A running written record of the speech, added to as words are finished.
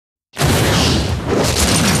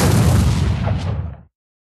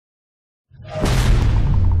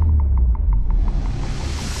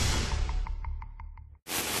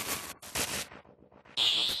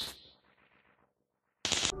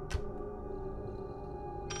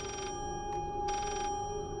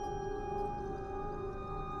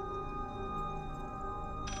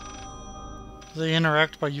Do they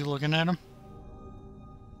interact by you looking at them?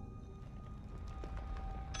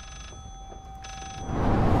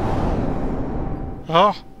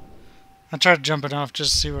 Oh! I tried jumping off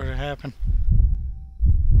just to see what would happen.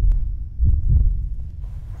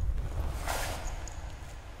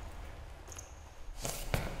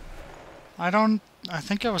 I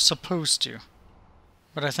think I was supposed to.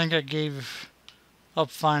 But I think I gave up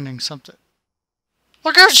finding something.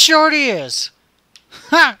 Look how short he is!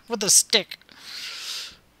 Ha! With a stick!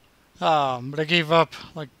 But I gave up,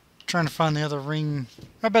 like, trying to find the other ring.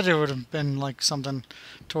 I bet it would have been, like, something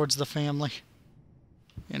towards the family.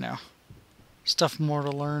 You know. Stuff more to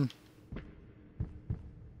learn.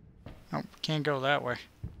 Oh, can't go that way.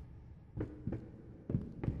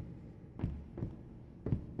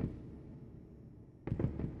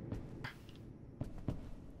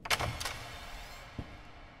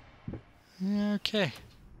 Okay.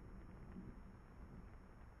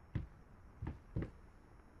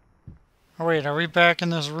 Oh wait, are we back in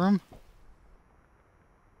this room?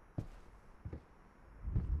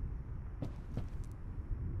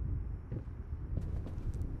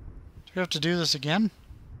 Do we have to do this again?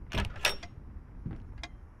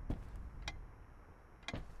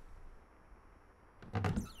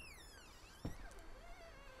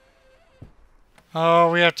 Oh,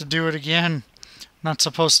 we have to do it again. Not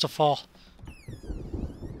supposed to fall.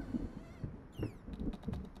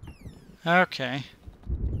 Okay.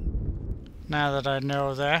 Now that I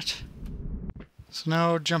know that. So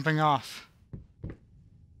no jumping off.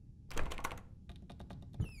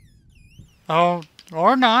 Oh,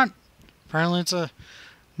 or not. Apparently it's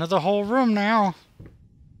another whole room now.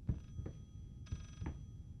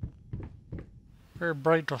 Very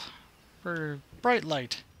bright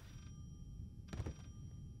light.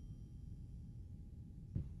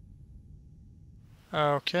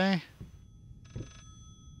 Okay.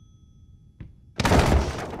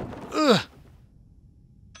 Ugh.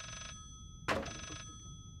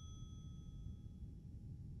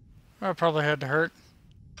 That probably had to hurt.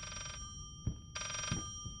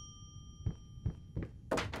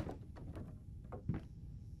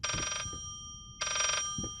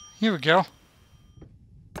 Here we go.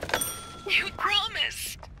 You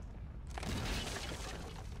promised.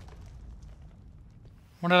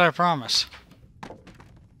 What did I promise?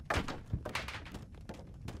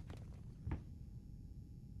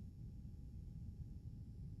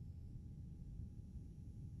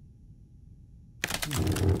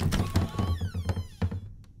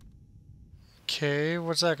 Okay,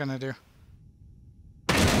 what's that gonna do?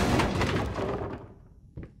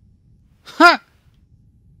 Ha!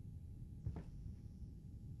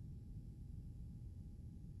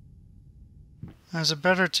 Is it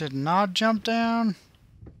better to not jump down?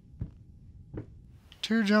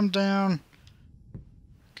 To jump down?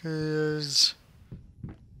 Cause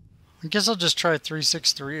I guess I'll just try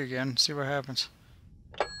 363 again, see what happens.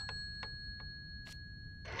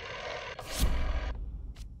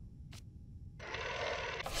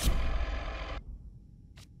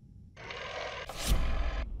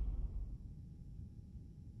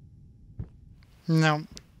 No.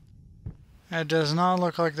 It does not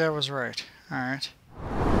look like that was right. Alright.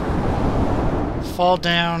 Fall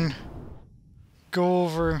down, go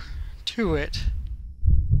over to it,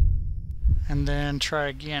 and then try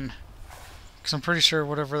again. Because I'm pretty sure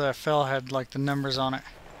whatever that fell had like the numbers on it.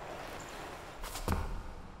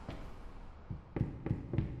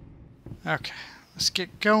 Okay, let's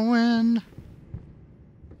get going.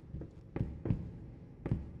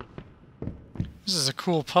 This is a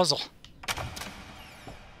cool puzzle.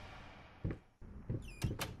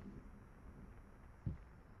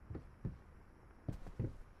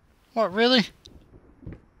 What, really?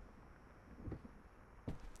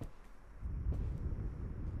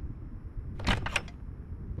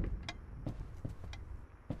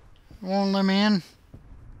 Won't let me in?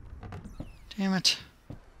 Damn it.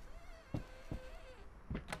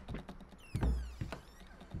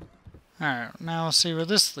 Alright, now let's see where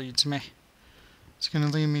this leads me. It's gonna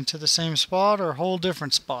lead me to the same spot or a whole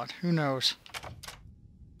different spot. Who knows?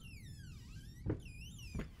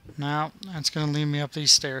 No, that's gonna lead me up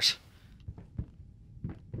these stairs.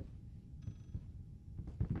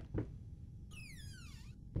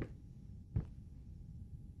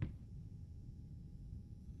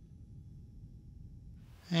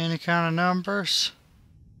 Any kind of numbers?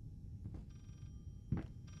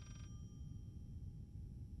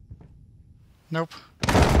 Nope.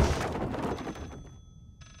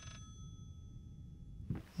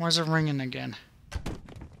 Why is it ringing again?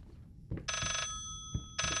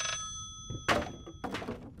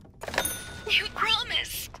 You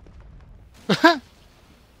promised.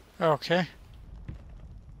 Okay.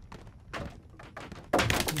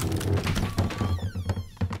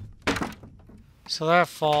 So that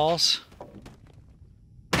falls.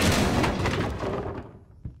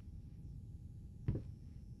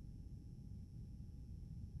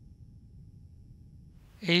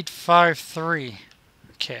 $853.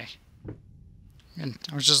 Okay. And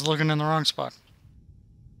I was just looking in the wrong spot.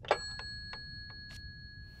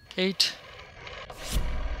 8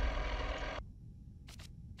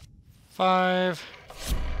 5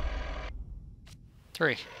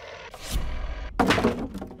 3.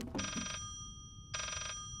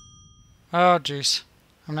 Oh jeez.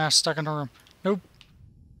 I'm now stuck in a room. Nope.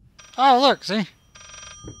 Oh look, see?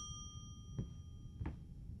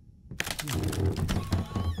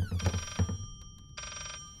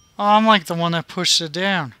 Oh, I'm like the one that pushed it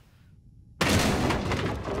down.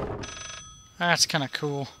 That's kind of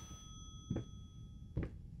cool.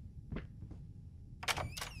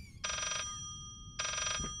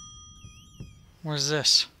 What's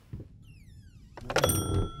this?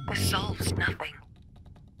 This solves nothing.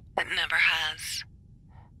 It never has.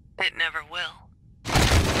 It never will.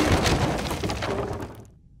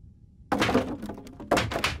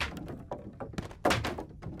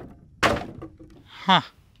 Huh.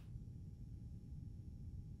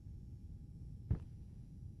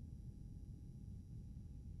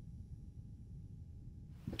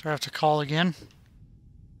 Do I have to call again?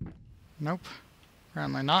 Nope.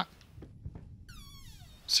 Apparently not.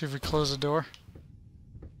 See if we close the door.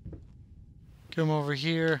 Come over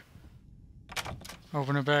here.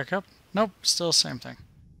 Open it back up. Nope, still the same thing.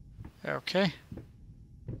 Okay.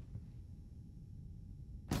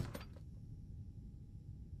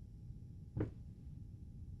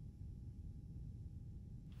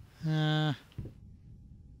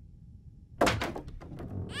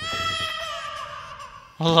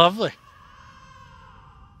 Lovely.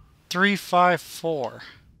 354.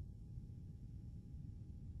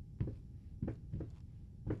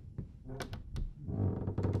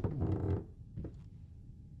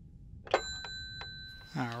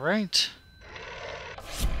 All right.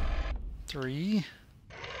 3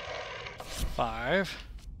 5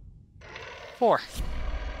 4.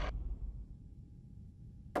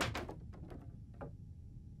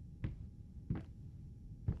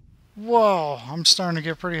 Whoa, I'm starting to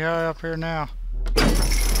get pretty high up here now.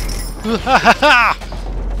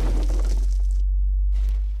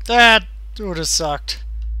 That would have sucked.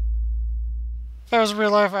 If that was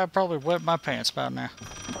real life, I'd probably wet my pants about now.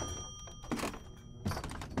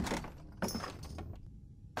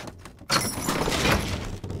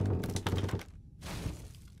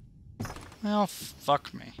 Well,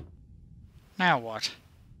 fuck me. Now what?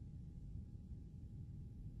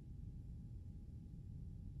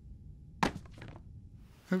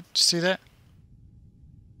 Oh, did you see that?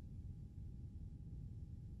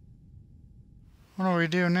 What do we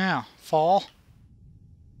do now? Fall?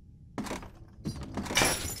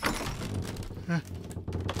 Huh.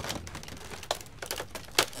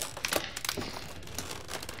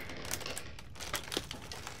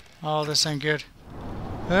 Oh, this ain't good.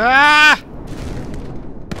 Ah!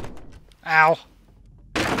 Ow.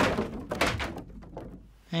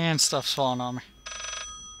 And stuff's falling on me.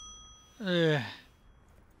 Ugh.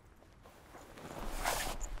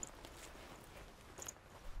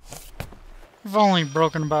 I've only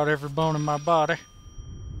broken about every bone in my body.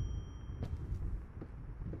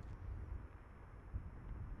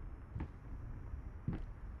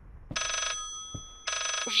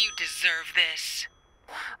 You deserve this.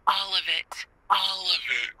 All of it. All of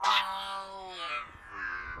it. All of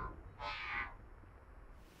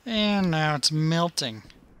it. And now it's melting.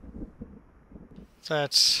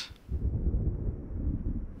 That's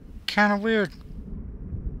kind of weird.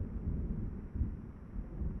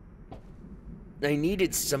 I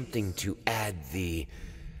needed something to add the,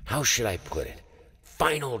 how should I put it,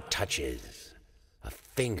 final touches. A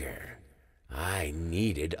finger. I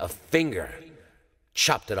needed a finger.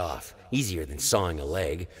 Chopped it off, easier than sawing a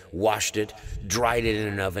leg, washed it, dried it in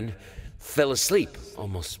an oven, fell asleep,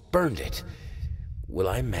 almost burned it. Will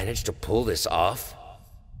I manage to pull this off?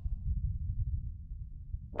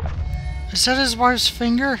 Is that his wife's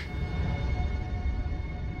finger?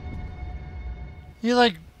 He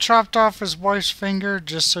like chopped off his wife's finger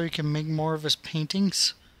just so he can make more of his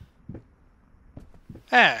paintings?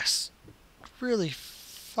 That's really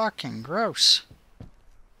fucking gross.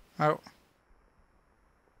 Oh.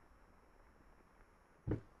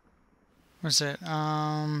 What's it?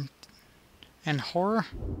 And horror?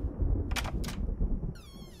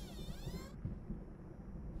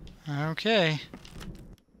 Okay.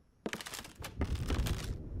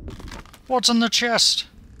 What's in the chest?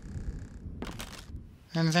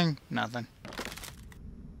 Anything? Nothing.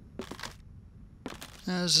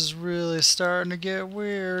 This is really starting to get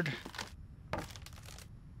weird.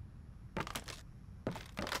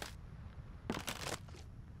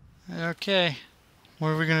 Okay, what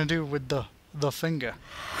are we gonna do with the finger?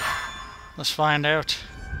 Let's find out.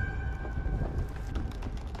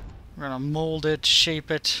 We're gonna mold it,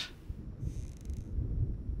 shape it.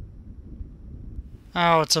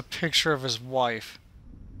 Oh, it's a picture of his wife.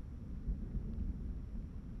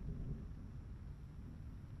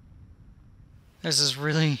 This is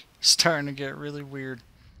really starting to get really weird.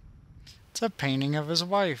 It's a painting of his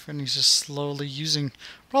wife, and he's just slowly using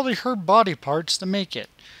probably her body parts to make it.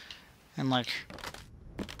 And like,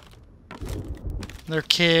 their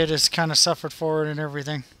kid has kind of suffered for it and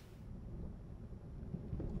everything.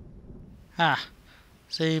 Ah,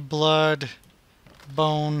 see, blood,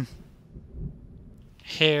 bone,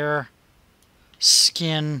 hair,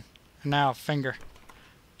 skin, and now a finger.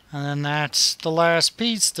 And then that's the last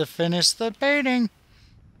piece to finish the painting.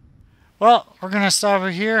 Well, we're going to stop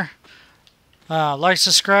it here. Like,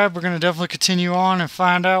 subscribe. We're going to definitely continue on and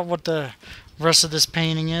find out what the rest of this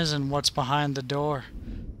painting is and what's behind the door.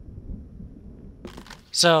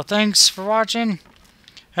 So, thanks for watching.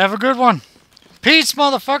 Have a good one. Peace,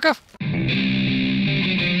 motherfucker.